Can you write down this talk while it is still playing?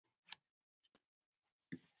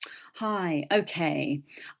Hi. Okay.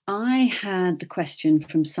 I had the question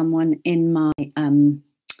from someone in my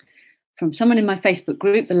Facebook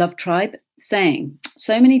group, the Love Tribe, saying,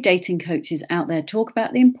 so many dating coaches out there talk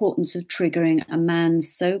about the importance of triggering a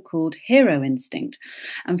man's so-called hero instinct.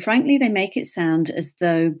 And frankly, they make it sound as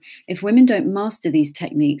though if women don't master these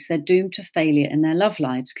techniques, they're doomed to failure in their love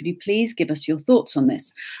lives. Could you please give us your thoughts on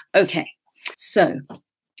this? Okay. So,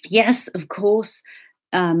 yes, of course,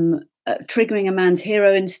 triggering a man's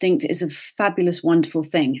hero instinct is a fabulous, wonderful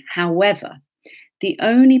thing. However, the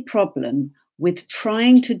only problem with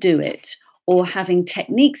trying to do it or having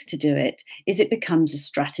techniques to do it is it becomes a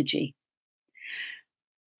strategy.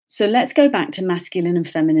 So let's go back to masculine and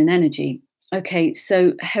feminine energy. Okay,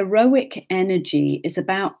 so heroic energy is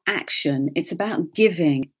about action, it's about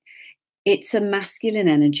giving, it's a masculine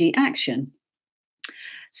energy action.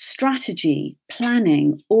 Strategy,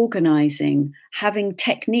 planning, organizing, having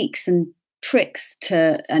techniques and tricks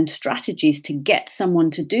and strategies to get someone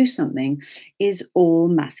to do something is all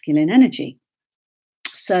masculine energy.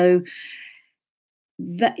 So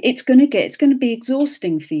it's going to be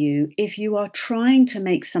exhausting for you if you are trying to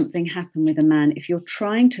make something happen with a man, if you're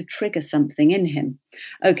trying to trigger something in him.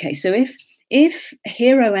 Okay, so if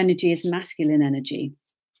hero energy is masculine energy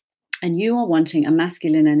and you are wanting a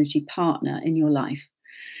masculine energy partner in your life,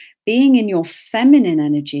 being in your feminine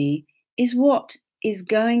energy is what is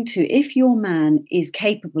going to, if your man is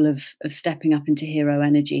capable of stepping up into hero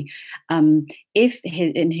energy, in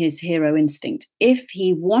his hero instinct, if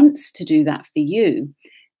he wants to do that for you,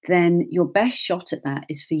 then your best shot at that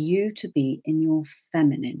is for you to be in your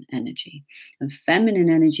feminine energy. And feminine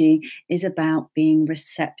energy is about being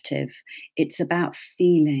receptive. It's about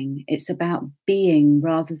feeling. It's about being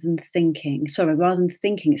rather than thinking. Sorry, rather than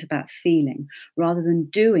thinking, it's about feeling. Rather than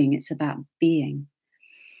doing, it's about being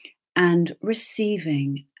and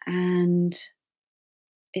receiving. And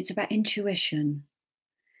it's about intuition.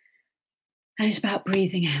 And it's about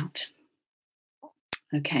breathing out.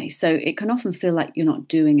 Okay, so it can often feel like you're not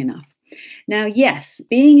doing enough. Now, yes,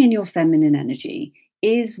 being in your feminine energy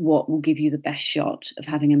is what will give you the best shot of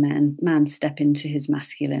having a man step into his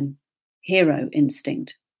masculine hero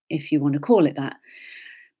instinct, if you want to call it that.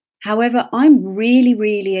 However, I'm really,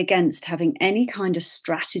 really against having any kind of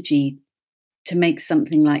strategy to make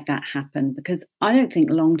something like that happen, because I don't think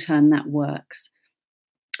long-term that works.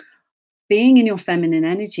 Being in your feminine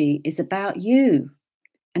energy is about you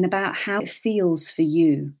and about how it feels for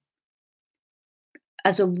you.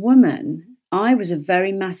 As a woman, I was a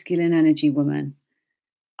very masculine energy woman.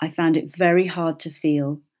 I found it very hard to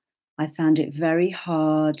feel. I found it very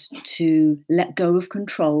hard to let go of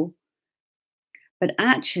control. But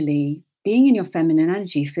actually, being in your feminine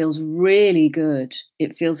energy feels really good.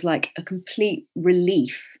 It feels like a complete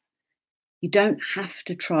relief. You don't have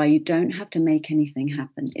to try. You don't have to make anything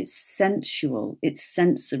happen. It's sensual. It's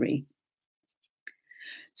sensory.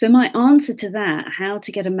 So my answer to that, how to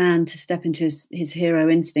get a man to step into his hero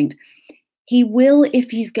instinct, he will if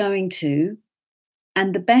he's going to.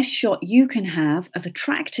 And the best shot you can have of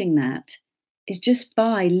attracting that is just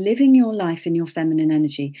by living your life in your feminine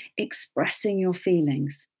energy, expressing your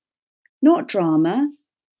feelings. Not drama.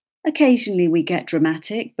 Occasionally we get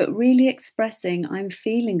dramatic, but really expressing, I'm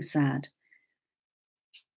feeling sad.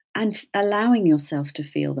 And allowing yourself to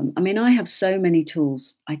feel them. I mean, I have so many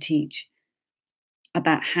tools I teach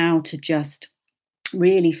about how to just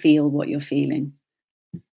really feel what you're feeling.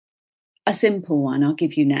 A simple one I'll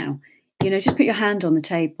give you now. Just put your hand on the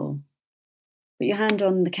table, put your hand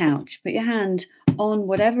on the couch, put your hand on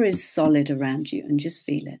whatever is solid around you and just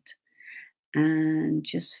feel it. And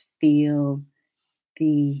just feel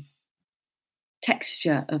the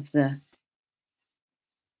texture of the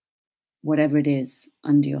whatever it is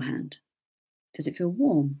under your hand. Does it feel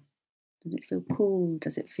warm? Does it feel cool?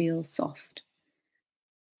 Does it feel soft?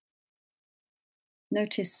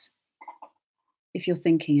 Notice if you're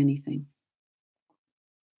thinking anything.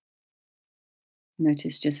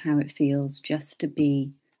 Notice just how it feels just to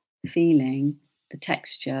be feeling the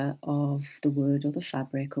texture of the wood or the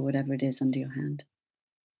fabric or whatever it is under your hand.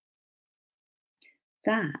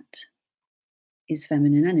 That is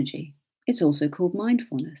feminine energy. It's also called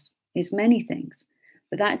mindfulness. It's many things,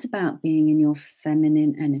 but that's about being in your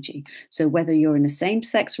feminine energy. So whether you're in a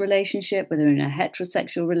same-sex relationship, whether in a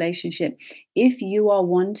heterosexual relationship, if you are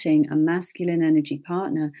wanting a masculine energy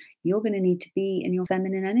partner, you're going to need to be in your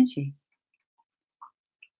feminine energy.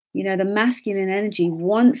 The masculine energy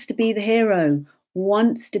wants to be the hero,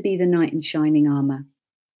 wants to be the knight in shining armor.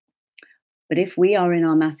 But if we are in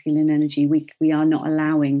our masculine energy, we are not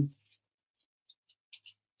allowing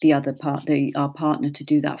our partner to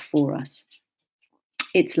do that for us.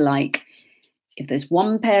 It's like If there's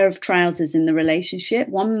one pair of trousers in the relationship,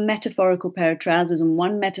 one metaphorical pair of trousers and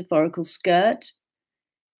one metaphorical skirt,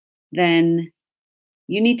 then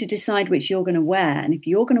you need to decide which you're going to wear. And if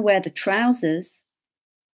you're going to wear the trousers,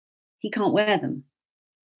 he can't wear them.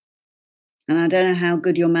 And I don't know how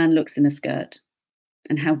good your man looks in a skirt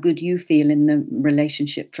and how good you feel in the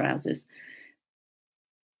relationship trousers.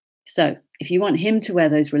 So if you want him to wear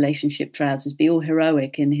those relationship trousers, be all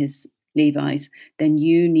heroic in his Levi's, then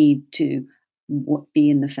you need to be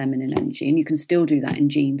in the feminine energy. And you can still do that in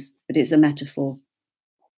jeans, but it's a metaphor.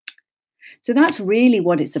 So that's really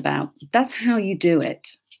what it's about. That's how you do it.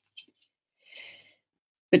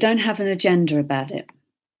 But don't have an agenda about it.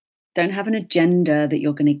 Don't have an agenda that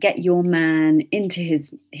you're going to get your man into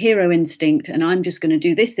his hero instinct and I'm just going to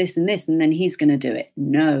do this, this, and this, and then he's going to do it.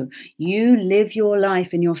 No, you live your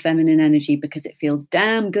life in your feminine energy because it feels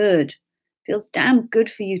damn good. It feels damn good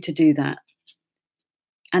for you to do that.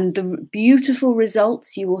 And the beautiful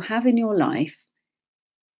results you will have in your life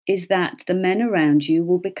is that the men around you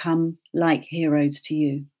will become like heroes to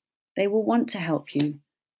you. They will want to help you.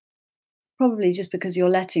 Probably just because you're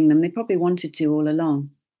letting them. They probably wanted to all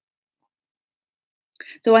along.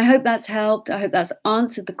 So I hope that's helped. I hope that's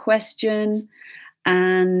answered the question.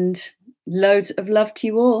 And loads of love to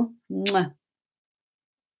you all. Mwah.